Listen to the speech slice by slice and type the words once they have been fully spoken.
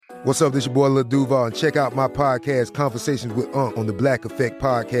What's up, this your boy Lil Duval, and check out my podcast, Conversations with Unc, on the Black Effect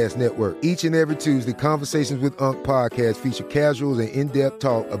Podcast Network. Each and every Tuesday, Conversations with Unc podcast feature casuals and in-depth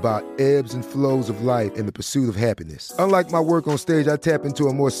talk about ebbs and flows of life and the pursuit of happiness. Unlike my work on stage, I tap into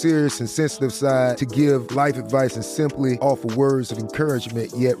a more serious and sensitive side to give life advice and simply offer words of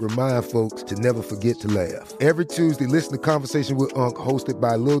encouragement, yet remind folks to never forget to laugh. Every Tuesday, listen to Conversations with Unc, hosted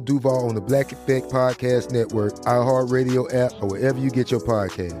by Lil Duval on the Black Effect Podcast Network, iHeartRadio app, or wherever you get your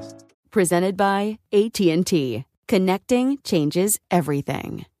podcasts. Presented by AT&T. Connecting changes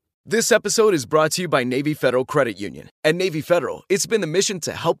everything. This episode is brought to you by Navy Federal Credit Union. At Navy Federal, it's been the mission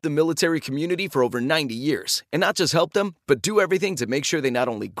to help the military community for over 90 years. And not just help them, but do everything to make sure they not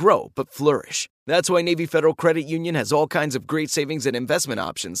only grow, but flourish. That's why Navy Federal Credit Union has all kinds of great savings and investment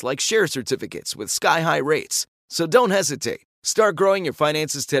options like share certificates with sky-high rates. So don't hesitate. Start growing your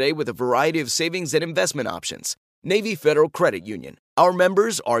finances today with a variety of savings and investment options. Navy Federal Credit Union. Our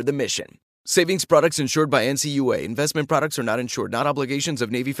members are the mission. Savings products insured by NCUA. Investment products are not insured, not obligations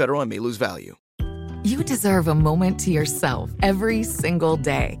of Navy Federal and may lose value. You deserve a moment to yourself every single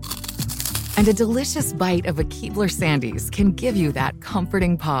day. And a delicious bite of a Keebler Sandies can give you that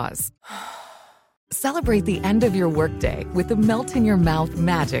comforting pause. Celebrate the end of your workday with the melt-in-your-mouth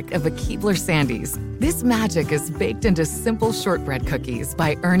magic of a Keebler Sandies. This magic is baked into simple shortbread cookies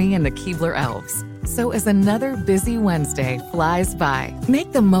by Ernie and the Keebler Elves. So as another busy Wednesday flies by,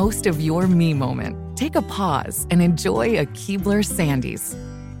 make the most of your me moment. Take a pause and enjoy a Keebler Sandies.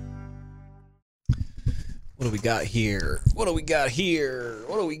 What do we got here? What do we got here?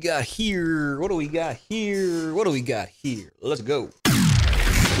 What do we got here? What do we got here? What do we got here? Let's go.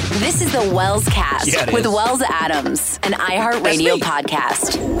 This is the Wells Cast with is. Wells Adams, an iHeartRadio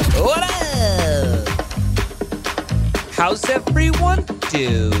podcast. What up? How's everyone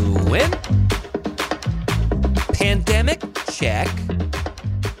doing? Pandemic? Check.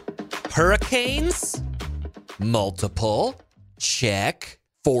 Hurricanes? Multiple? Check.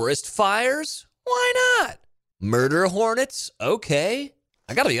 Forest fires? Why not? Murder hornets? Okay.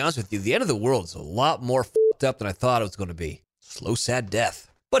 I gotta be honest with you, the end of the world is a lot more f***ed up than I thought it was gonna be. Slow, sad death.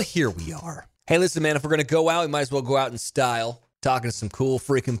 But here we are. Hey, listen, man, if we're going to go out, we might as well go out in style, talking to some cool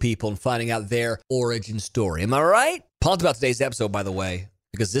freaking people and finding out their origin story. Am I right? Pumped about today's episode, by the way,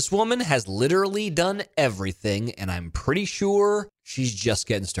 because this woman has literally done everything, and I'm pretty sure she's just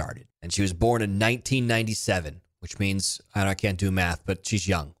getting started. And she was born in 1997, which means, I can't do math, but she's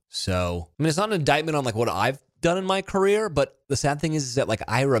young. So, I mean, it's not an indictment on, like, what I've done in my career, but the sad thing is that, like,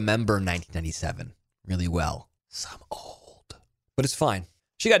 I remember 1997 really well. So I'm old. But it's fine.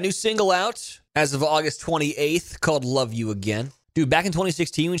 She got a new single out as of August 28th called Love You Again. Dude, back in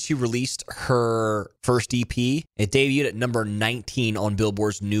 2016 when she released her first EP, it debuted at number 19 on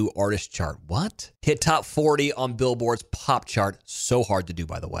Billboard's new artist chart. What? Hit top 40 on Billboard's pop chart. So hard to do,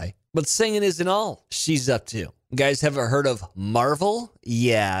 by the way. But singing isn't all she's up to. You guys haven't heard of Marvel?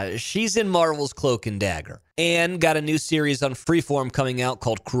 Yeah, she's in Marvel's Cloak and Dagger. And got a new series on Freeform coming out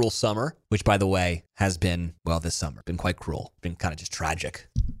called Cruel Summer, which, by the way, has been, well, this summer, been quite cruel. Been kind of just tragic.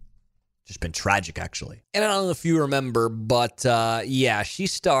 Just been tragic, actually. And I don't know if you remember, but yeah, she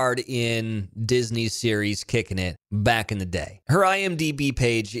starred in Disney's series Kickin' It back in the day. Her IMDb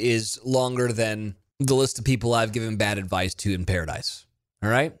page is longer than the list of people I've given bad advice to in Paradise. All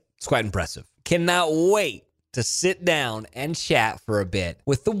right? It's quite impressive. Cannot wait to sit down and chat for a bit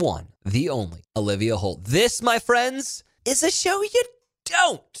with the one, the only, Olivia Holt. This, my friends, is a show you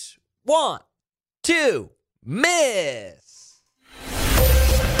don't want to miss.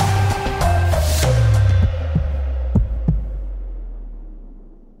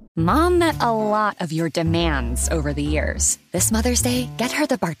 Mom met a lot of your demands over the years. This Mother's Day, get her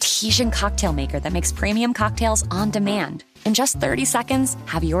the Bartesian cocktail maker that makes premium cocktails on demand. In just 30 seconds,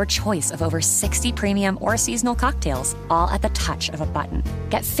 have your choice of over 60 premium or seasonal cocktails, all at the touch of a button.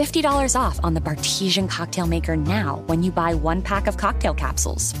 Get $50 off on the Bartesian cocktail maker now when you buy one pack of cocktail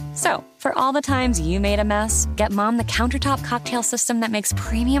capsules. So, for all the times you made a mess, get Mom the countertop cocktail system that makes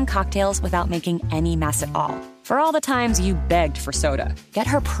premium cocktails without making any mess at all. For all the times you begged for soda, get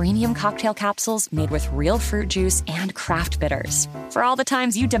her premium cocktail capsules made with real fruit juice and craft bitters. For all the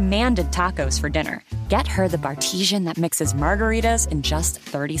times you demanded tacos for dinner, get her the Bartesian that mixes margaritas in just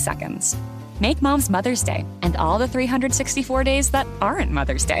 30 seconds. Make Mom's Mother's Day and all the 364 days that aren't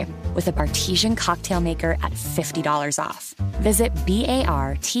Mother's Day with a Bartesian cocktail maker at $50 off. Visit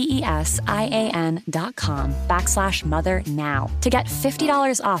BARTESIAN.com/mother now to get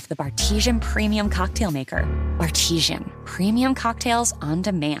 $50 off the Bartesian Premium Cocktail Maker. Bartesian, premium cocktails on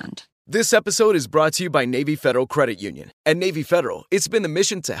demand. This episode is brought to you by Navy Federal Credit Union. At Navy Federal, it's been the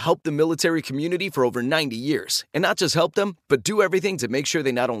mission to help the military community for over 90 years. And not just help them, but do everything to make sure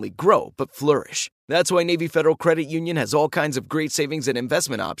they not only grow, but flourish. That's why Navy Federal Credit Union has all kinds of great savings and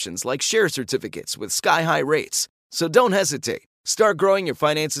investment options like share certificates with sky-high rates. So don't hesitate. Start growing your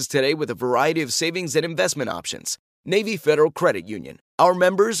finances today with a variety of savings and investment options. Navy Federal Credit Union. Our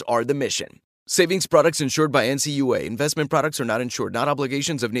members are the mission. Savings products insured by NCUA. Investment products are not insured, not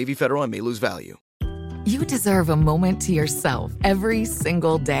obligations of Navy Federal and may lose value. You deserve a moment to yourself every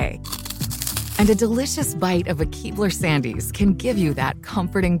single day. And a delicious bite of a Keebler Sandies can give you that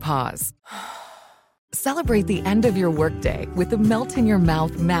comforting pause. Celebrate the end of your workday with the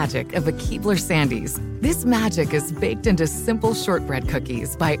melt-in-your-mouth magic of a Keebler Sandies. This magic is baked into simple shortbread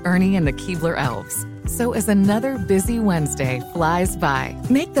cookies by Ernie and the Keebler Elves. So as another busy Wednesday flies by,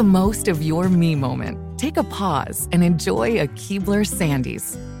 make the most of your me moment. Take a pause and enjoy a Keebler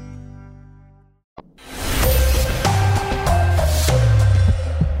Sandies.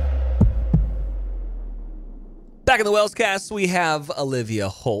 Back in the Wellscast, we have Olivia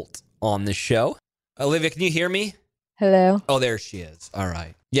Holt on the show. Olivia, can you hear me? Hello. Oh, there she is. All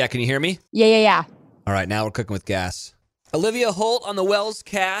right. Yeah, can you hear me? Yeah. All right, now we're cooking with gas. Olivia Holt on the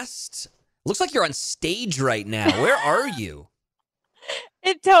Wellscast. Looks like you're on stage right now. Where are you?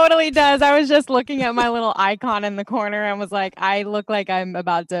 It totally does. I was just looking at my little icon in the corner and was like, I look like I'm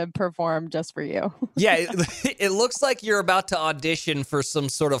about to perform just for you. Yeah, it looks like you're about to audition for some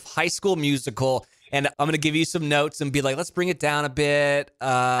sort of high school musical. And I'm going to give you some notes and be like, let's bring it down a bit.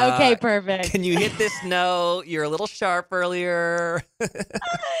 Okay, perfect. Can you hit this note? You're a little sharp earlier.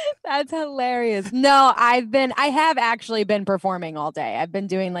 That's hilarious. No, I have actually been performing all day. I've been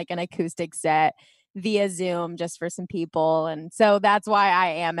doing like an acoustic set via Zoom just for some people. And so that's why I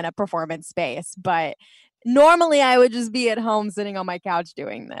am in a performance space. But normally I would just be at home sitting on my couch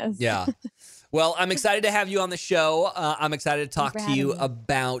doing this. Yeah. Well, I'm excited to have you on the show. I'm excited to talk to you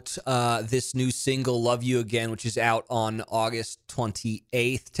about this new single, Love You Again, which is out on August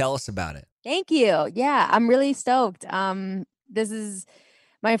 28th. Tell us about it. Thank you. Yeah, I'm really stoked. This is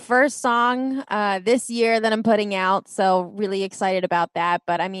my first song this year that I'm putting out, so really excited about that.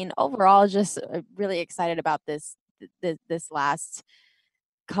 But I mean, overall, just really excited about this last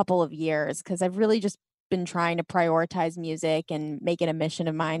couple of years because I've really just been trying to prioritize music and make it a mission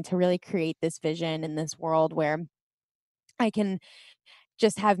of mine to really create this vision in this world where I can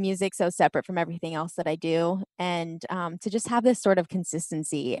just have music so separate from everything else that I do and to just have this sort of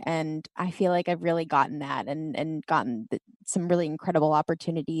consistency. And I feel like I've really gotten that and gotten some really incredible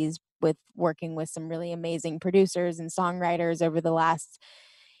opportunities with working with some really amazing producers and songwriters over the last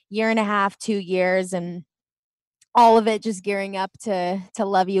year and a half, 2 years, and all of it just gearing up to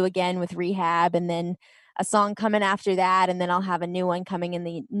Love You Again with Rehab, and then a song coming after that, and then I'll have a new one coming in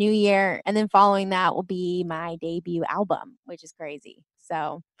the new year, and then following that will be my debut album, which is crazy.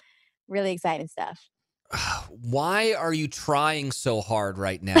 So really exciting stuff. Why are you trying so hard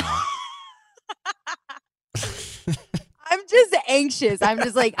right now? I'm just anxious. I'm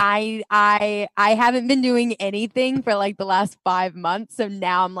just like, I haven't been doing anything for like the last 5 months. So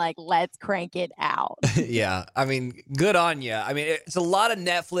now I'm like, let's crank it out. Yeah. I mean, good on you. I mean, it's a lot of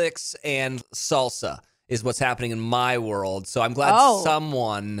Netflix and salsa is what's happening in my world. So I'm glad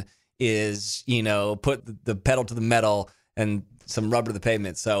someone is, put the pedal to the metal and some rubber to the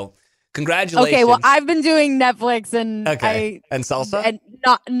pavement. So congratulations. Okay, well, I've been doing Netflix and and salsa? And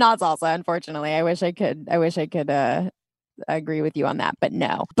not salsa, unfortunately. I wish I could agree with you on that, but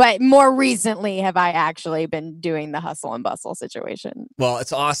no. But more recently have I actually been doing the hustle and bustle situation. Well,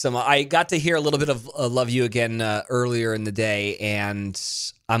 it's awesome. I got to hear a little bit of Love You Again earlier in the day, and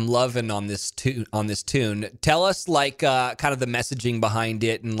I'm loving on this tune. Tell us kind of the messaging behind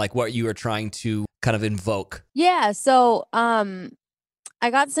it and like what you were trying to kind of invoke. Yeah, so I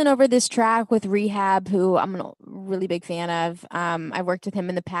got sent over this track with Rehab, who I'm a really big fan of. I've worked with him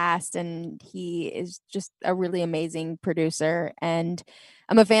in the past, and he is just a really amazing producer. And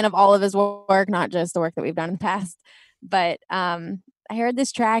I'm a fan of all of his work, not just the work that we've done in the past. But I heard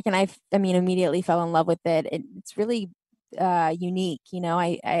this track, and I immediately fell in love with it. It's really unique.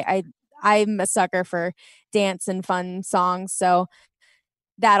 I'm a sucker for dance and fun songs, so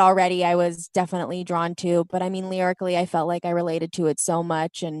that already I was definitely drawn to. But I mean, lyrically, I felt like I related to it so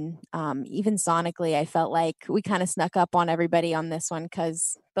much. And even sonically, I felt like we kind of snuck up on everybody on this one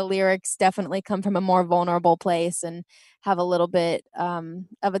because the lyrics definitely come from a more vulnerable place and have a little bit of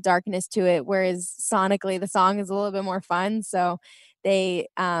a darkness to it. Whereas sonically, the song is a little bit more fun. So they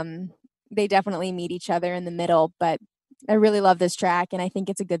definitely meet each other in the middle. But I really love this track, and I think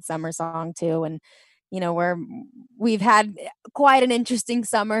it's a good summer song too. And we've had quite an interesting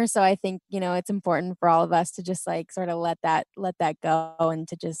summer. So I think, it's important for all of us to just like sort of let that go, and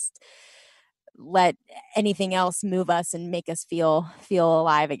to just let anything else move us and make us feel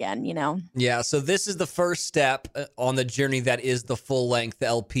alive again, Yeah, so this is the first step on the journey that is the full-length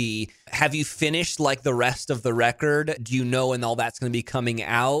LP. Have you finished like the rest of the record? Do you know when all that's going to be coming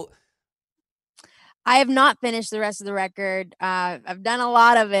out? I have not finished the rest of the record. I've done a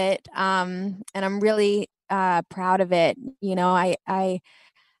lot of it, and I'm really proud of it.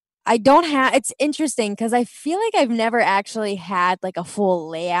 I don't have, it's interesting because I feel like I've never actually had like a full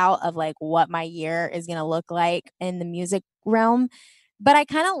layout of like what my year is going to look like in the music realm. But I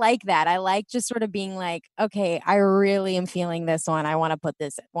kind of like that. I like just sort of being like, okay, I really am feeling this one. I want to put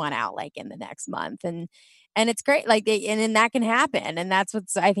this one out like in the next month. And it's great. Like, and then that can happen. And that's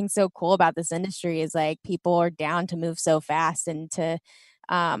what's, I think, so cool about this industry is like people are down to move so fast and to,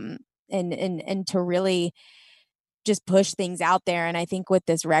 and to really just push things out there. And I think with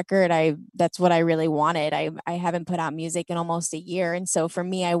this record, that's what I really wanted. I haven't put out music in almost a year. And so for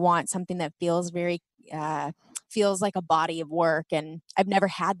me, I want something that feels very, feels like a body of work. And I've never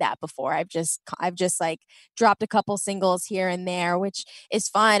had that before. I've just like dropped a couple singles here and there, which is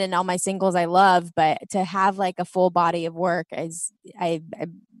fun. And all my singles I love, but to have like a full body of work I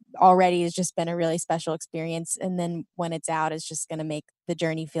already has just been a really special experience. And then when it's out, it's just going to make the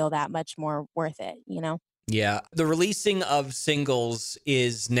journey feel that much more worth it, Yeah, the releasing of singles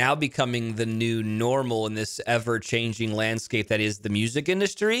is now becoming the new normal in this ever-changing landscape that is the music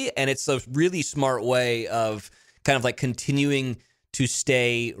industry, and it's a really smart way of kind of like continuing to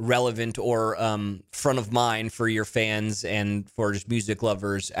stay relevant or front of mind for your fans and for just music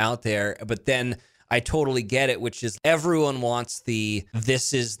lovers out there. But then I totally get it, which is everyone wants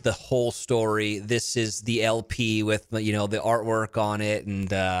this is the whole story. This is the LP with, the artwork on it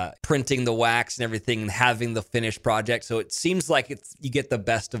and printing the wax and everything and having the finished project. So it seems like you get the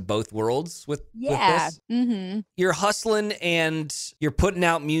best of both worlds with this. Mm-hmm. You're hustling and you're putting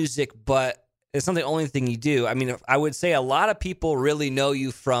out music, but it's not the only thing you do. I mean, I would say a lot of people really know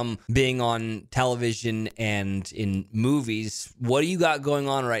you from being on television and in movies. What do you got going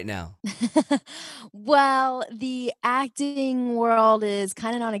on right now? Well, the acting world is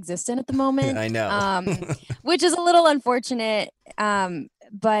kind of non-existent at the moment. I know. Which is a little unfortunate.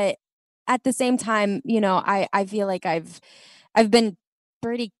 But at the same time, I feel like I've been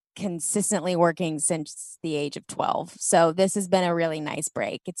pretty consistently working since the age of 12. So this has been a really nice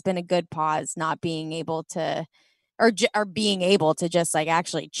break. It's been a good pause, not being able to or being able to just like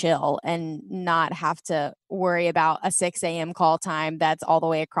actually chill and not have to worry about a 6 a.m. call time that's all the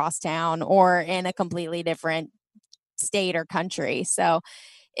way across town or in a completely different state or country. So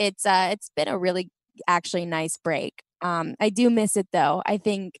it's been a really actually nice break. I do miss it though. I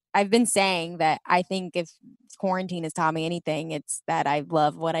think I've been saying that I think if quarantine has taught me anything, it's that I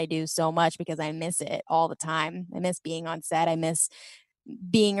love what I do so much because I miss it all the time. I miss being on set. I miss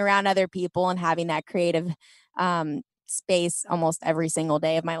being around other people and having that creative space almost every single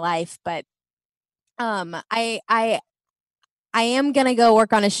day of my life. But I am gonna go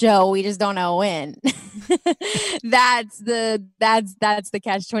work on a show. We just don't know when. That's the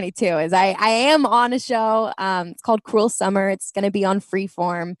catch-22 is I am on a show. It's called Cruel Summer. It's gonna be on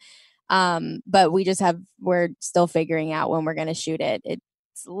Freeform. But we're still figuring out when we're gonna shoot it. It's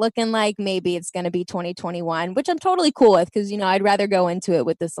looking like maybe it's gonna be 2021, which I'm totally cool with because I'd rather go into it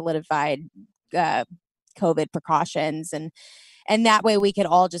with the solidified COVID precautions and that way we could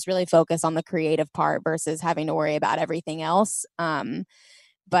all just really focus on the creative part versus having to worry about everything else.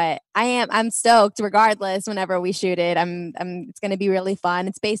 But I'm stoked regardless whenever we shoot it. It's going to be really fun.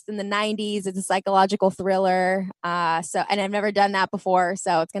 It's based in the 90s. It's a psychological thriller. And I've never done that before.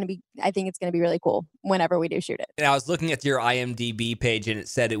 So I think it's going to be really cool whenever we do shoot it. And I was looking at your IMDb page and it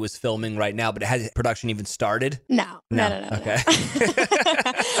said it was filming right now, but has production even started? No. Okay.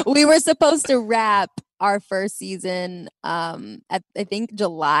 We were supposed to wrap our first season at I think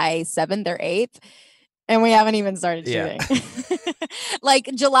July 7th or 8th. And we haven't even started shooting. Like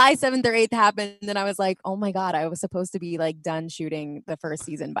July 7th or 8th happened. And I was like, oh my God, I was supposed to be like done shooting the first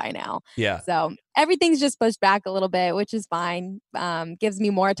season by now. Yeah. So everything's just pushed back a little bit, which is fine. Gives me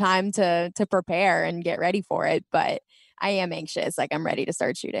more time to prepare and get ready for it. But I am anxious. Like I'm ready to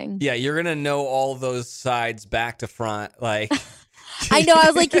start shooting. Yeah. You're going to know all those sides back to front. Like, I know. I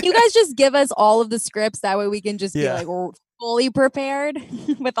was like, can you guys just give us all of the scripts? That way we can just be like, we're fully prepared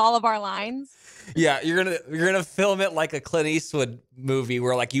with all of our lines. Yeah, you're gonna film it like a Clint Eastwood movie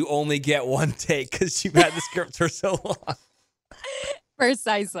where like you only get one take because you've had the script for so long.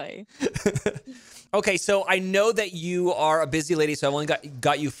 Precisely. Okay, so I know that you are a busy lady, so I've only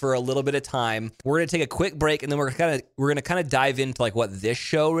got you for a little bit of time. We're gonna take a quick break, and then we're gonna kind of dive into like what this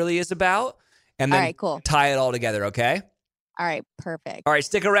show really is about, and then All right, cool. tie it all together. Okay. All right, perfect. All right,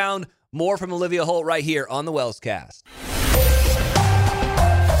 stick around. More from Olivia Holt right here on the Wellscast.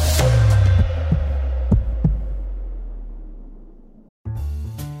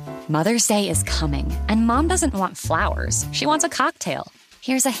 Mother's Day is coming, and Mom doesn't want flowers. She wants a cocktail.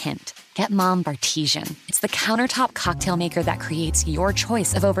 Here's a hint. Get Mom Bartesian. It's the countertop cocktail maker that creates your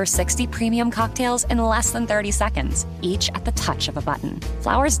choice of over 60 premium cocktails in less than 30 seconds, each at the touch of a button.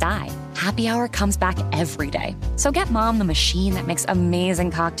 Flowers die. Happy Hour comes back every day. So get Mom the machine that makes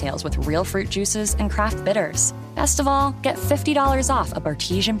amazing cocktails with real fruit juices and craft bitters. Best of all, get $50 off a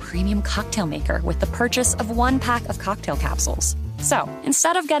Bartesian premium cocktail maker with the purchase of 1 pack of cocktail capsules. So,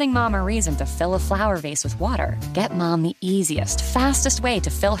 instead of getting Mom a reason to fill a flower vase with water, get Mom the easiest, fastest way to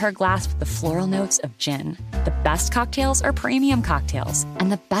fill her glass with the floral notes of gin. The best cocktails are premium cocktails,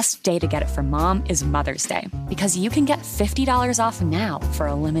 and the best day to get it for Mom is Mother's Day, because you can get $50 off now for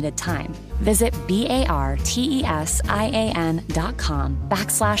a limited time. Visit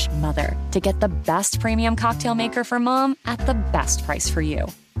BARTESIAN.com/mother to get the best premium cocktail maker for Mom at the best price for you.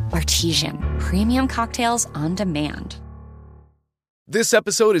 Bartesian, premium cocktails on demand. This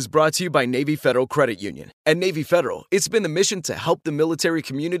episode is brought to you by Navy Federal Credit Union. At Navy Federal, it's been the mission to help the military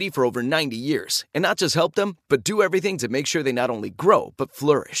community for over 90 years. And not just help them, but do everything to make sure they not only grow, but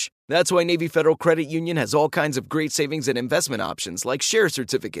flourish. That's why Navy Federal Credit Union has all kinds of great savings and investment options like share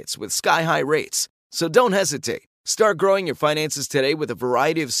certificates with sky-high rates. So don't hesitate. Start growing your finances today with a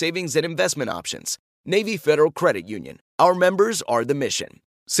variety of savings and investment options. Navy Federal Credit Union. Our members are the mission.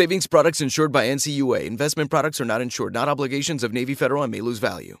 Savings products insured by NCUA. Investment products are not insured, not obligations of Navy Federal and may lose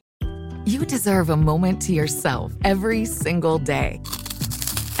value. You deserve a moment to yourself every single day.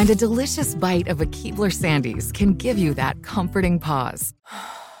 And a delicious bite of a Keebler Sandies can give you that comforting pause.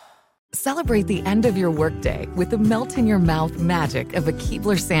 Celebrate the end of your workday with the melt-in-your-mouth magic of a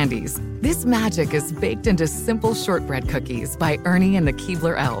Keebler Sandies. This magic is baked into simple shortbread cookies by Ernie and the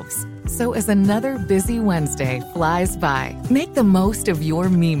Keebler Elves. So as another busy Wednesday flies by, make the most of your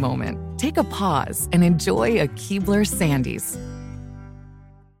me moment. Take a pause and enjoy a Keebler Sandies.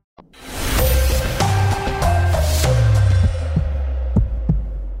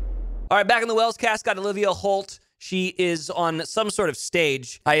 All right, back in the Wellscast, got Olivia Holt. She is on some sort of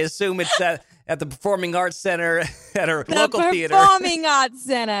stage. I assume it's at the Performing Arts Center at her local theater. Performing Arts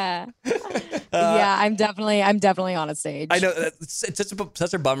Center. Yeah, I'm definitely on a stage. I know it's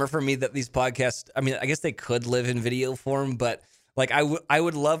such a bummer for me that these podcasts. I mean, I guess they could live in video form, but like I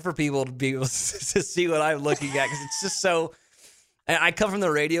would love for people to be able to see what I'm looking at because it's just so. I come from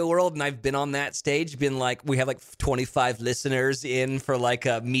the radio world, and I've been on that stage, been like, we have like 25 listeners in for like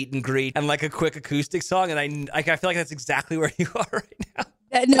a meet and greet and like a quick acoustic song, and I feel like that's exactly where you are right now.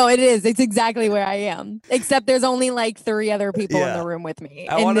 No, it is. It's exactly where I am. Except there's only like 3 other people in the room with me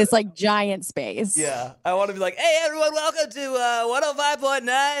in this like giant space. Yeah. I want to be like, hey, everyone, welcome to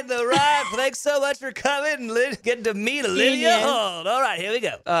 105.9 The Ride. Thanks so much for coming and getting to meet Olivia Holt. All right, here we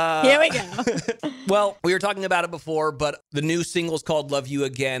go. Here we go. Well, we were talking about it before, but the new single is called Love You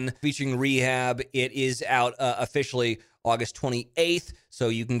Again, featuring Rehab. It is out officially August 28th, so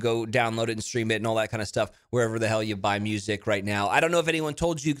you can go download it and stream it and all that kind of stuff wherever the hell you buy music right now. I don't know if anyone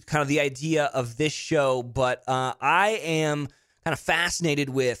told you kind of the idea of this show, but I am kind of fascinated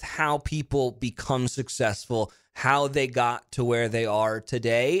with how people become successful, how they got to where they are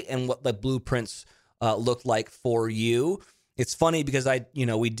today, and what the blueprints look like for you. It's funny because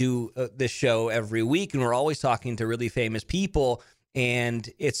we do this show every week, and we're always talking to really famous people, and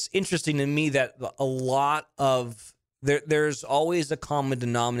it's interesting to me that a lot of there's always a common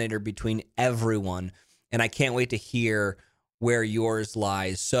denominator between everyone, and I can't wait to hear where yours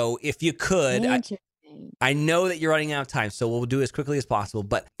lies. So if you could, I know that you're running out of time, so we'll do it as quickly as possible,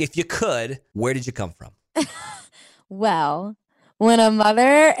 but if you could, where did you come from? Well, when a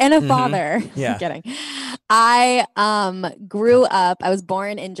mother and a father, Yeah. I'm kidding. I grew up, I was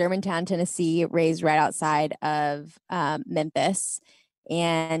born in Germantown, Tennessee, raised right outside of Memphis.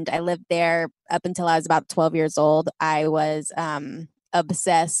 And I lived there up until I was about 12 years old. I was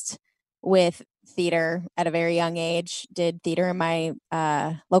obsessed with theater at a very young age, did theater in my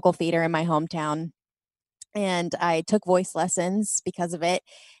local theater in my hometown. And I took voice lessons because of it.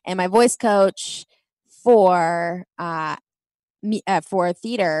 And my voice coach for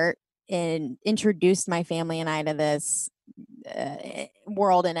theater introduced my family and I to this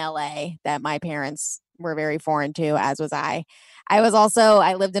world in LA that my parents were very foreign to, as was I. I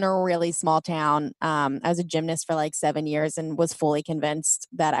lived in a really small town. I was a gymnast for like 7 years and was fully convinced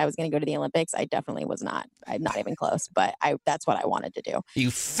that I was going to go to the Olympics. I definitely was not. I'm not even close, but that's what I wanted to do.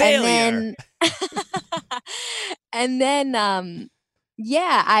 You failure. And then,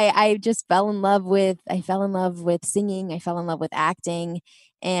 yeah, I just fell in love with singing. I fell in love with acting.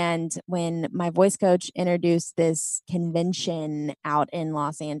 And when my voice coach introduced this convention out in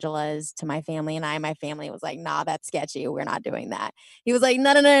Los Angeles to my family and my family was like, nah, that's sketchy. We're not doing that. He was like,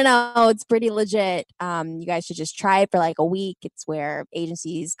 no, it's pretty legit. You guys should just try it for like a week. It's where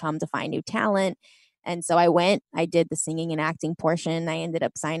agencies come to find new talent. And so I went, I did the singing and acting portion. I ended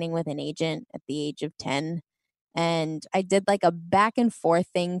up signing with an agent at the age of 10. And I did like a back and forth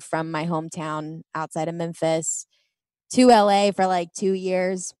thing from my hometown outside of Memphis to LA for like 2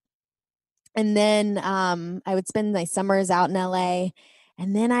 years. And then I would spend my summers out in LA.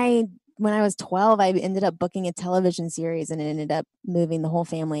 And then when I was 12, I ended up booking a television series and it ended up moving the whole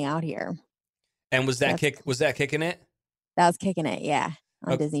family out here. And was that kicking it? That was Kicking It, yeah,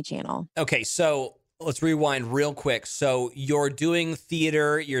 on Disney Channel. Okay, so let's rewind real quick. So you're doing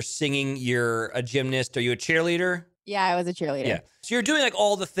theater, you're singing, you're a gymnast. Are you a cheerleader? Yeah, I was a cheerleader. Yeah. So you're doing like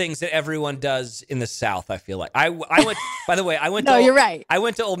all the things that everyone does in the South, I feel like. I went, by the way, No, you're right. I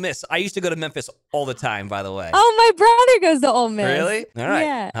went to Ole Miss. I used to go to Memphis all the time, by the way. Oh, my brother goes to Ole Miss. Really? All right.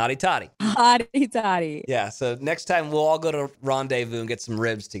 Yeah. Hotty toddy. Hotty toddy. Yeah. So next time we'll all go to Rendezvous and get some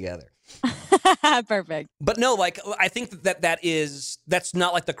ribs together. Perfect. But no, like, I think that's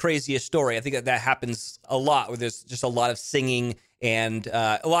not like the craziest story. I think that happens a lot where there's just a lot of singing. And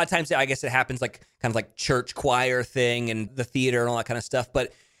a lot of times, I guess it happens like kind of like church choir thing and the theater and all that kind of stuff.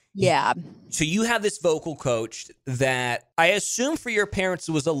 But yeah. So you have this vocal coach that I assume for your parents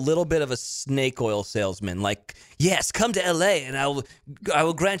was a little bit of a snake oil salesman. Like, yes, come to LA and I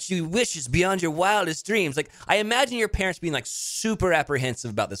will grant you wishes beyond your wildest dreams. Like, I imagine your parents being like super apprehensive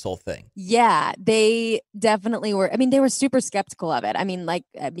about this whole thing. Yeah, they definitely were. I mean, they were super skeptical of it.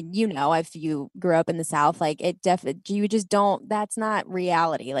 If you grew up in the South, like you just don't, that's not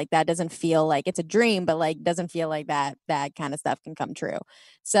reality. Like that doesn't feel like it's a dream, but like doesn't feel like that kind of stuff can come true.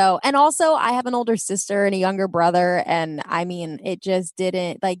 So, and also I have an older sister and a younger brother. And I mean, it just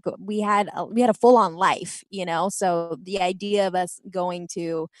didn't, like, we had a full on life, you know? So the idea of us going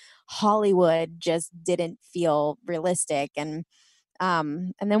to Hollywood just didn't feel realistic. And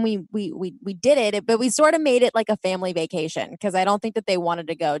then we did it, but we sort of made it like a family vacation because I don't think that they wanted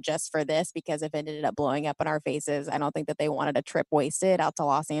to go just for this, because if it ended up blowing up in our faces, I don't think that they wanted a trip wasted out to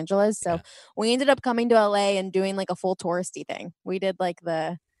Los Angeles. So we ended up coming to LA and doing like a full touristy thing. We did like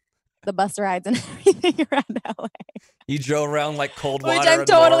the bus rides and everything around LA. You drove around like Coldwater, which I'm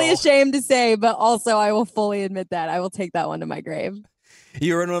totally ashamed to say, but also I will fully admit that. I will take that one to my grave.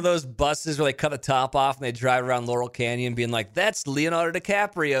 You were in one of those buses where they cut the top off and they drive around Laurel Canyon being like, that's Leonardo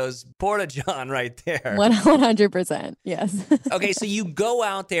DiCaprio's Porta-John right there. 100%. Yes. Okay, so you go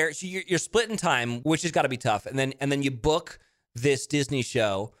out there. So you're splitting time, which has got to be tough. And then you book this Disney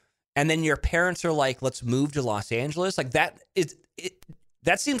show. And then your parents are like, let's move to Los Angeles. Like that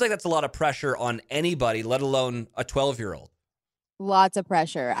seems like that's a lot of pressure on anybody, let alone a 12-year-old. Lots of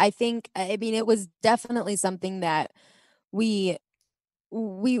pressure. I mean, it was definitely something that we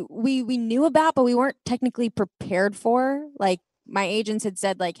knew about, but we weren't technically prepared for. Like my agents had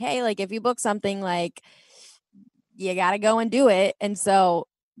said like, hey, like if you book something, like you got to go and do it. And so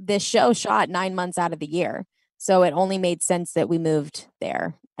this show shot 9 months out of the year. So it only made sense that we moved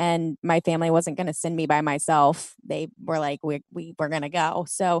there. And my family wasn't going to send me by myself. They were like, we're going to go.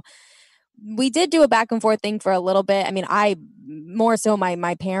 So we did do a back and forth thing for a little bit. I mean, I more so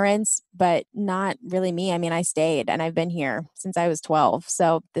my parents, but not really me. I mean, I stayed and I've been here since I was 12.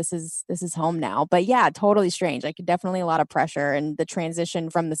 So this is home now. But yeah, totally strange. Like definitely a lot of pressure, and the transition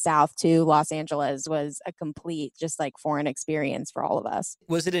from the South to Los Angeles was a complete just like foreign experience for all of us.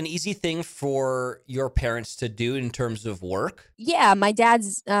 Was it an easy thing for your parents to do in terms of work? Yeah, my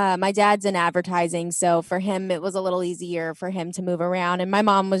dad's in advertising. So for him, it was a little easier for him to move around. And my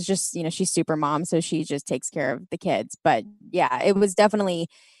mom was just, she's super mom. So she just takes care of the kids. But yeah, it was definitely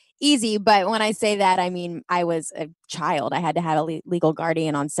easy. But when I say that, I mean, I was a child. I had to have a legal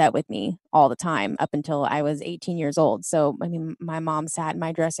guardian on set with me all the time up until I was 18 years old. So, I mean, my mom sat in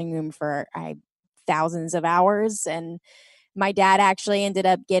my dressing room for thousands of hours. And my dad actually ended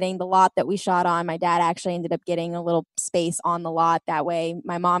up getting the lot that we shot on. My dad actually ended up getting a little space on the lot. That way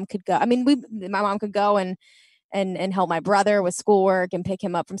my mom could go. I mean, my mom could go and help my brother with schoolwork and pick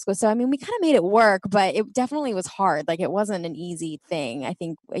him up from school. So, I mean, we kind of made it work, but it definitely was hard. Like it wasn't an easy thing. I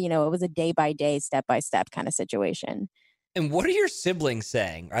think, it was a day by day, step by step kind of situation. And what are your siblings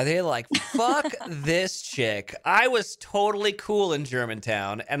saying? Are they like, fuck this chick? I was totally cool in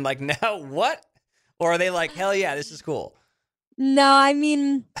Germantown. And like, now what? Or are they like, hell yeah, this is cool? No, I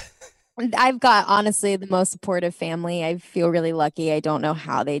mean, I've got honestly the most supportive family. I feel really lucky. I don't know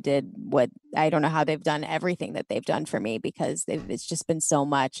how they did I don't know how they've done everything that they've done for me because it's just been so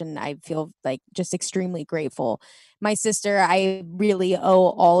much. And I feel like just extremely grateful. My sister, I really owe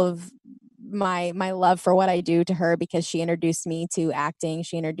all of my love for what I do to her because she introduced me to acting.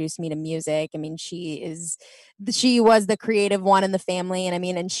 She introduced me to music. I mean, she was the creative one in the family.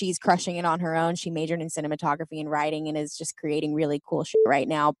 And she's crushing it on her own. She majored in cinematography and writing and is just creating really cool shit right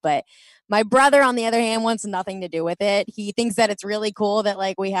now. But my brother, on the other hand, wants nothing to do with it. He thinks that it's really cool that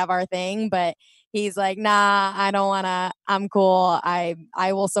like we have our thing, but he's like, nah, I don't want to, I'm cool. I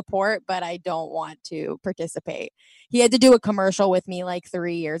will support, but I don't want to participate. He had to do a commercial with me like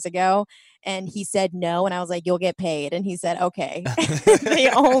 3 years ago and he said no. And I was like, you'll get paid. And he said, okay.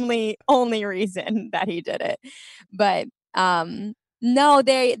 The only reason that he did it. But, no,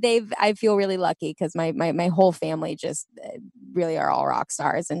 I feel really lucky because my whole family just really are all rock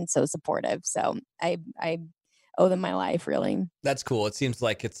stars and so supportive. So I owe them my life, really. That's cool. It seems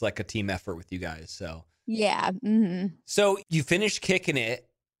like it's like a team effort with you guys. So yeah. Mm-hmm. So you finished Kicking It.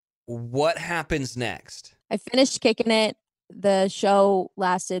 What happens next? I finished Kicking It. The show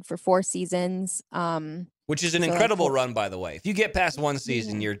lasted for 4 seasons. Which is an incredible run, by the way. If you get past 1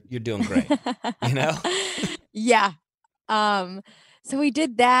 season, you're doing great. You know? Yeah. So we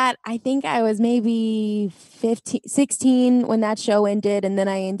did that. I think I was maybe 16 when that show ended. And then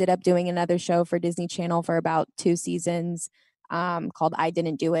I ended up doing another show for Disney Channel for about 2 seasons called I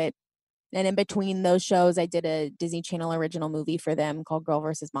Didn't Do It. And in between those shows, I did a Disney Channel original movie for them called Girl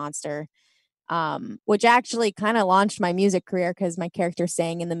vs. Monster, which actually kind of launched my music career because my character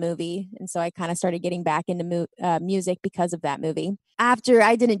sang in the movie. And so I kind of started getting back into music because of that movie. After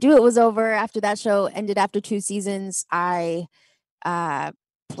I Didn't Do It was over, after that show ended after 2 seasons, I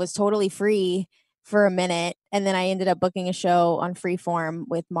was totally free for a minute. And then I ended up booking a show on Freeform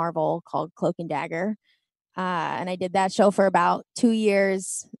with Marvel called Cloak and Dagger. And I did that show for about 2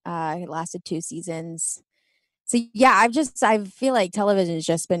 years. It lasted 2 seasons. So yeah, I feel like television has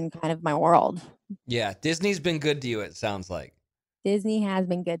just been kind of my world. Yeah. Disney's been good to you, it sounds like. Disney has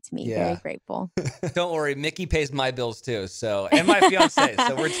been good to me. Yeah. Very grateful. Don't worry, Mickey pays my bills too. So, and my fiance.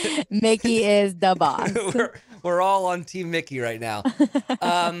 So Mickey is the boss. we're all on Team Mickey right now.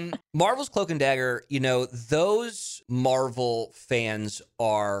 Marvel's Cloak and Dagger. Those Marvel fans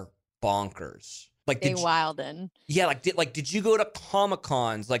are bonkers. Like they wildin'. Yeah. Did you go to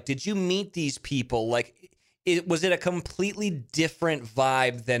Comic-Cons? Like, did you meet these people? Like, was it a completely different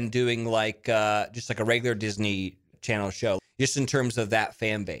vibe than doing just like a regular Disney Channel show? Just in terms of that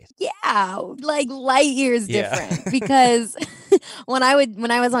fan base. Yeah, like light years different. Because when I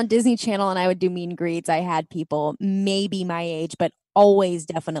was on Disney Channel and I would do meet and greets, I had people maybe my age, but always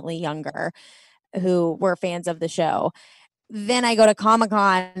definitely younger, who were fans of the show. Then I go to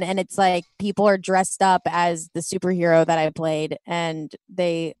Comic-Con and it's like people are dressed up as the superhero that I played, and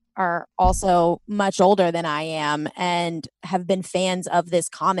they are also much older than I am and have been fans of this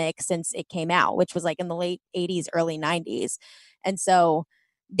comic since it came out, which was like in the late 80s, early 90s. And so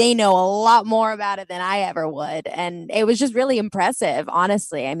they know a lot more about it than I ever would. And it was just really impressive,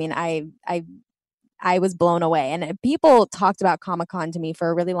 honestly. I mean, I was blown away. And people talked about Comic-Con to me for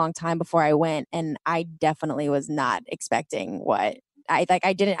a really long time before I went. And I definitely was not expecting what I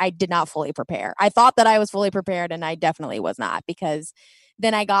did not fully prepare. I thought that I was fully prepared, and I definitely was not, because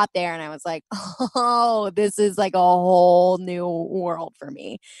then I got there and I was like, oh, this is like a whole new world for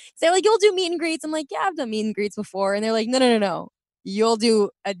me. So they're like, you'll do meet and greets. I'm like, yeah, I've done meet and greets before. And they're like, no. You'll do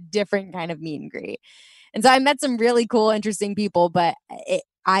a different kind of meet and greet. And so I met some really cool, interesting people. But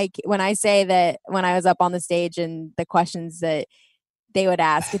when I say that when I was up on the stage and the questions that they would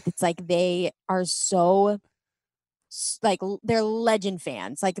ask, it's like they are so, like, they're legend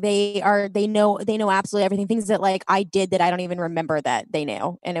fans. Like they know absolutely everything, things that like I did that I don't even remember that they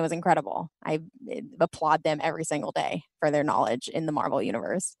knew. And it was incredible. I applaud them every single day for their knowledge in the Marvel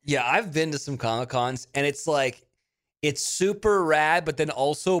universe. Yeah, I've been to some Comic-Cons and it's like, it's super rad, but then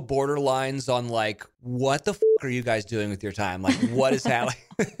also borderlines on like, what the fuck are you guys doing with your time? Like, what is happening?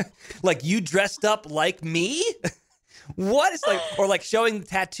 Like, you dressed up like me? What is like, or like showing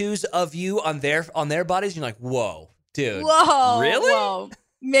tattoos of you on their bodies? You're like, whoa. Dude, whoa, really? Whoa.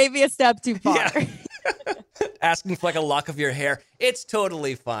 Maybe a step too far. Yeah. Asking for like a lock of your hair. It's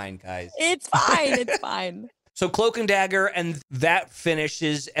totally fine, guys. It's fine. It's fine. So Cloak and Dagger, and that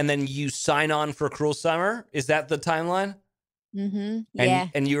finishes, and then you sign on for Cruel Summer. Is that the timeline? Mm-hmm. Yeah.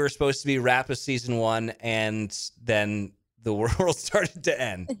 And you were supposed to be wrapped with season 1, and then the world started to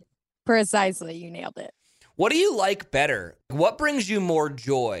end. Precisely. You nailed it. What do you like better? What brings you more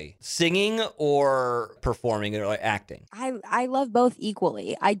joy, singing or performing or like acting? I love both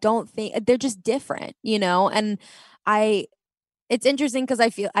equally. I don't think they're just different, and it's interesting because I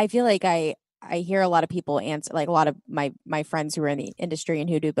feel like I hear a lot of people answer, like a lot of my friends who are in the industry and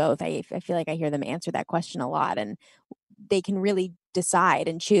who do both. I feel like I hear them answer that question a lot, and they can really decide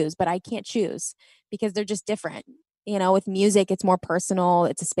and choose, but I can't choose because they're just different. With music, it's more personal.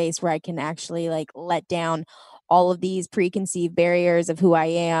 It's a space where I can actually like let down all of these preconceived barriers of who I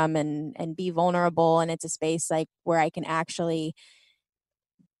am and be vulnerable. And it's a space like where I can actually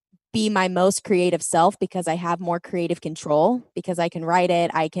be my most creative self because I have more creative control, because I can write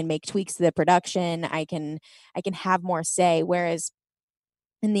it. I can make tweaks to the production. I can have more say. Whereas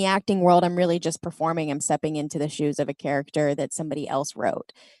in the acting world, I'm really just performing. I'm stepping into the shoes of a character that somebody else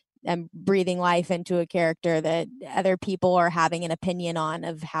wrote. I'm breathing life into a character that other people are having an opinion on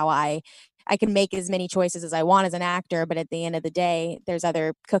of how I can make as many choices as I want as an actor. But at the end of the day, there's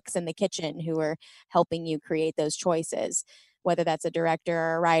other cooks in the kitchen who are helping you create those choices, whether that's a director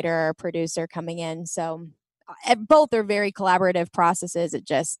or a writer or a producer coming in. So both are very collaborative processes. It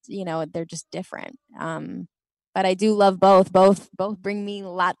just, they're just different. But I do love both. Both bring me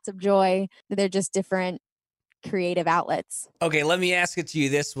lots of joy. They're just different creative outlets. Okay, let me ask it to you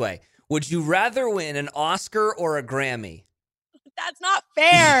this way. Would you rather win an Oscar or a Grammy? That's not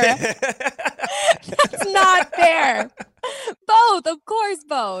fair. That's not fair. Both, of course,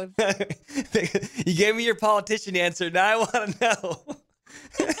 both. You gave me your politician answer. Now I want to know.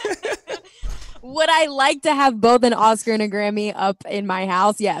 Would I like to have both an Oscar and a Grammy up in my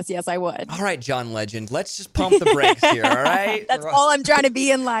house? Yes, I would. All right, John Legend. Let's just pump the brakes here, all right? That's all I'm trying to be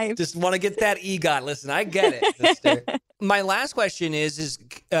in life. Just want to get that EGOT. Listen, I get it, sister. My last question is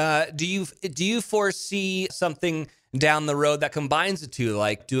do you foresee something down the road that combines the two,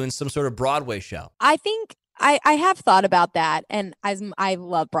 like doing some sort of Broadway show? I think I have thought about that, and I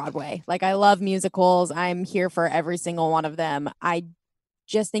love Broadway. Like, I love musicals. I'm here for every single one of them. I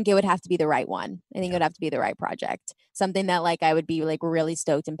just think it would have to be the right one. I think it would have to be the right project. Something that like I would be like really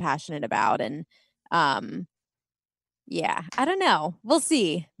stoked and passionate about. And yeah, I don't know. We'll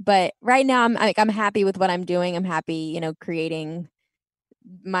see. But right now I'm happy with what I'm doing. I'm happy, creating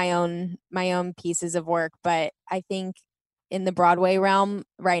my own pieces of work. But I think in the Broadway realm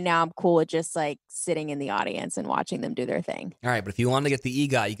right now, I'm cool with just like sitting in the audience and watching them do their thing. All right, but if you want to get the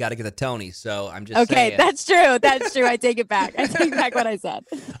EGOT, you got to get the Tony. So I'm just saying. Okay, that's true. That's true. I take it back. I take back what I said.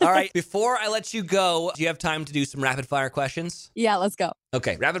 All right, before I let you go, do you have time to do some rapid fire questions? Yeah, let's go.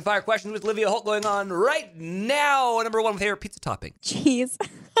 Okay, rapid fire questions with Olivia Holt going on right now. Number one, favorite pizza topping? Cheese.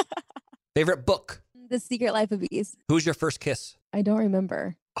 Favorite book? The Secret Life of Bees. Who was your first kiss? I don't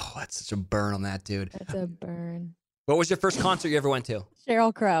remember. Oh, that's such a burn on that, dude. That's a burn. What was your first concert you ever went to?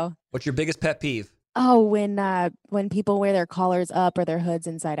 Sheryl Crow. What's your biggest pet peeve? Oh, when people wear their collars up or their hoods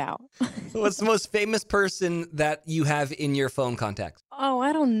inside out. What's the most famous person that you have in your phone contacts? Oh,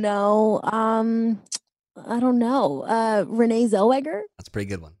 I don't know. Renee Zellweger. That's a pretty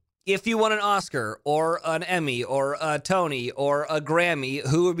good one. If you won an Oscar or an Emmy or a Tony or a Grammy,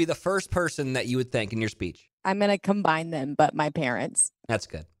 who would be the first person that you would thank in your speech? I'm going to combine them, but my parents. That's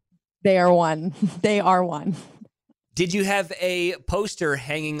good. They are one. They are one. Did you have a poster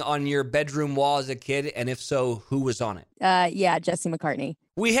hanging on your bedroom wall as a kid? And if so, who was on it? Yeah, Jesse McCartney.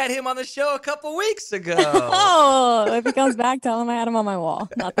 We had him on the show a couple weeks ago. Oh, if he comes back, tell him I had him on my wall.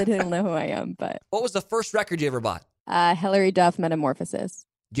 Not that he'll know who I am, but. What was the first record you ever bought? Hilary Duff, Metamorphosis.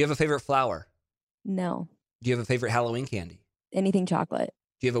 Do you have a favorite flower? No. Do you have a favorite Halloween candy? Anything chocolate.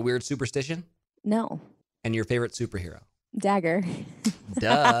 Do you have a weird superstition? No. And your favorite superhero? Dagger.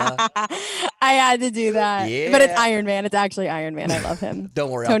 Duh. I had to do that. Yeah. But it's Iron Man. It's actually Iron Man. I love him.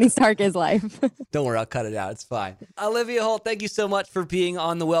 Don't worry. Tony Stark is life. Don't worry. I'll cut it out. It's fine. Olivia Holt, thank you so much for being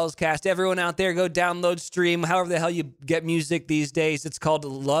on the Wells Cast. Everyone out there, go download, stream, however the hell you get music these days. It's called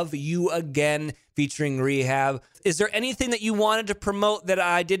Love You Again, featuring Rehab. Is there anything that you wanted to promote that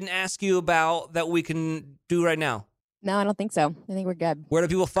I didn't ask you about that we can do right now? No, I don't think so. I think we're good. Where do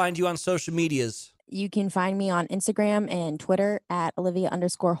people find you on social medias? You can find me on Instagram and Twitter at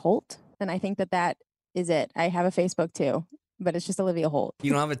Olivia_Holt. And I think that is it. I have a Facebook too, but it's just Olivia Holt.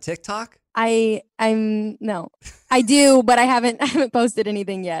 You don't have a TikTok? No. I do, but I haven't posted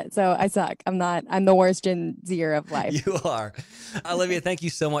anything yet. So I suck. I'm the worst Gen Zer of life. You are. Olivia, thank you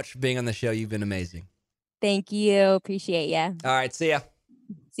so much for being on the show. You've been amazing. Thank you. Appreciate you. All right. See ya.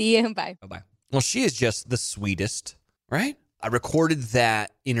 See you. Bye. Bye-bye. Well, she is just the sweetest, right? I recorded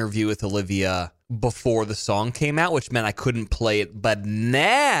that interview with Olivia before the song came out, which meant I couldn't play it. But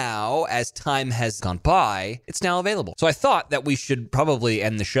now, as time has gone by, it's now available. So I thought that we should probably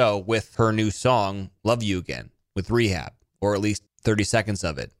end the show with her new song, Love You Again, with R3HAB, or at least 30 seconds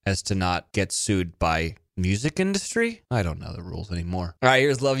of it, as to not get sued by music industry? I don't know the rules anymore. All right,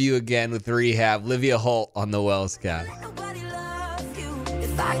 here's Love You Again with R3HAB. Olivia Holt on the Wells Cast. Nobody love you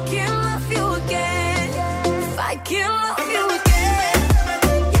if I can't love you again. If I can't love you again.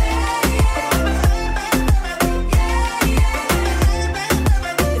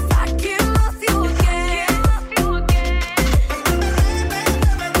 If I can't love you again.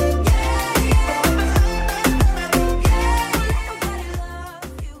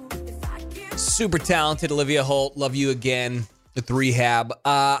 Super talented Olivia Holt. Love You Again with R3HAB.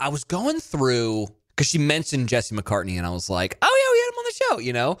 I was going through, because she mentioned Jesse McCartney, and I was like, oh yeah, we had him on the show,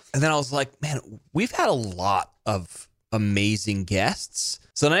 you know? And then I was like, man, we've had a lot of amazing guests.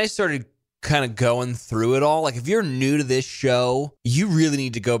 So then I started kind of going through it all. Like, if you're new to this show, you really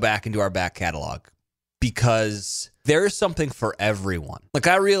need to go back into our back catalog, because there is something for everyone. Like,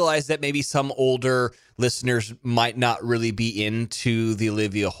 I realize that maybe some older listeners might not really be into the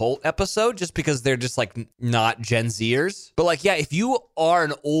Olivia Holt episode just because they're just like not Gen Zers. But like, yeah, if you are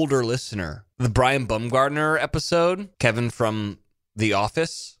an older listener, the Brian Baumgartner episode, Kevin from The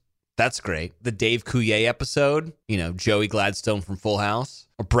Office, that's great. The Dave Coulier episode, you know, Joey Gladstone from Full House,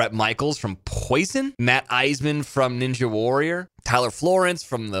 or Bret Michaels from Poison, Matt Eisman from Ninja Warrior, Tyler Florence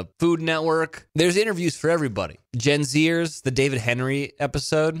from the Food Network. There's interviews for everybody. Gen Zers, the David Henry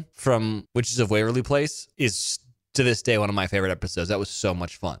episode from Witches of Waverly Place is to this day one of my favorite episodes. That was so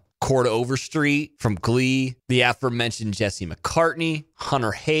much fun. Cord Overstreet from Glee, the aforementioned Jesse McCartney,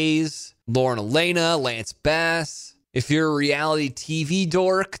 Hunter Hayes, Lauren Elena, Lance Bass. If you're a reality TV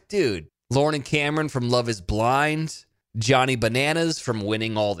dork, dude, Lauren and Cameron from Love is Blind, Johnny Bananas from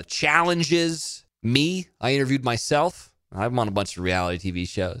Winning All the Challenges, me, I interviewed myself. I'm on a bunch of reality TV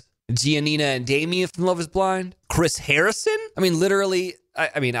shows. Giannina and Damien from Love is Blind, Chris Harrison. I mean, literally,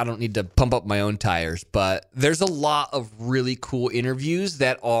 I mean, I don't need to pump up my own tires, but there's a lot of really cool interviews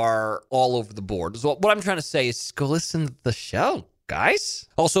that are all over the board. So what I'm trying to say is go listen to the show, guys.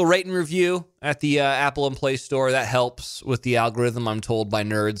 Also, rate and review at the Apple and Play Store. That helps with the algorithm. I'm told by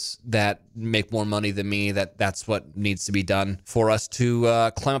nerds that make more money than me that's what needs to be done for us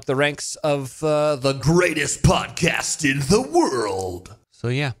to climb up the ranks of the greatest podcast in the world. So,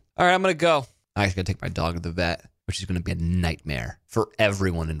 yeah. All right, I'm going to go. I actually got to take my dog to the vet, which is going to be a nightmare for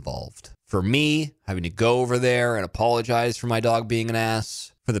everyone involved. For me, having to go over there and apologize for my dog being an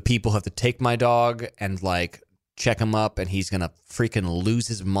ass. For the people who have to take my dog and, like, check him up, and he's going to freaking lose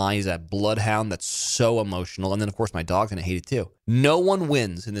his mind. He's a bloodhound that's so emotional. And then, of course, my dog's going to hate it, too. No one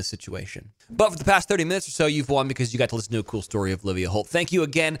wins in this situation. But for the past 30 minutes or so, you've won because you got to listen to a cool story of Olivia Holt. Thank you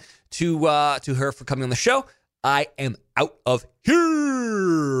again to her for coming on the show. I am out of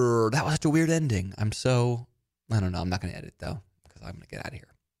here. That was such a weird ending. I don't know. I'm not going to edit, though, because I'm going to get out of here.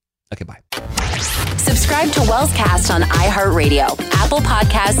 Okay, bye. Subscribe to Wellscast on iHeartRadio, Apple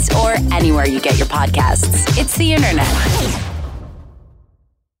Podcasts, or anywhere you get your podcasts. It's the internet.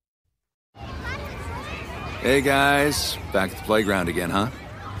 Hey, guys. Back at the playground again, huh?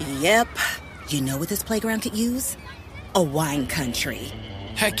 Yep. You know what this playground could use? A wine country.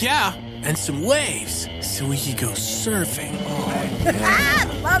 Heck yeah. And some waves so we could go surfing. Oh,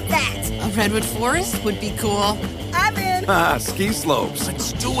 yeah. Love that. A redwood forest would be cool. I'm in. Ski slopes.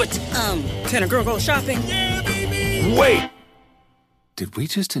 Let's do it. Can a girl go shopping? Yeah, baby. Wait. Did we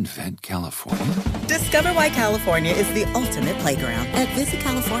just invent California? Discover why California is the ultimate playground at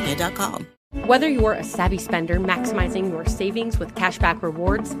visitcalifornia.com. Whether you're a savvy spender maximizing your savings with cashback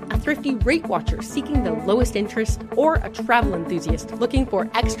rewards, a thrifty rate watcher seeking the lowest interest, or a travel enthusiast looking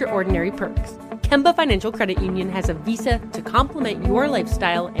for extraordinary perks, Kemba Financial Credit Union has a visa to complement your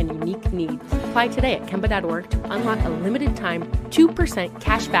lifestyle and unique needs. Apply today at Kemba.org to unlock a limited time 2%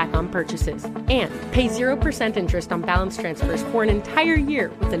 cash back on purchases and pay 0% interest on balance transfers for an entire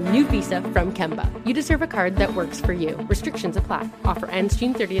year with a new visa from Kemba. You deserve a card that works for you. Restrictions apply. Offer ends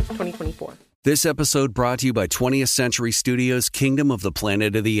June 30th, 2024. This episode brought to you by 20th Century Studios' Kingdom of the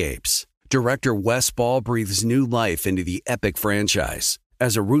Planet of the Apes. Director Wes Ball breathes new life into the epic franchise.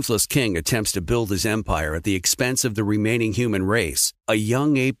 As a ruthless king attempts to build his empire at the expense of the remaining human race, a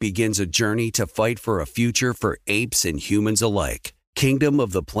young ape begins a journey to fight for a future for apes and humans alike. Kingdom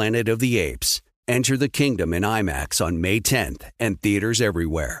of the Planet of the Apes. Enter the kingdom in IMAX on May 10th and theaters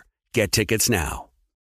everywhere. Get tickets now.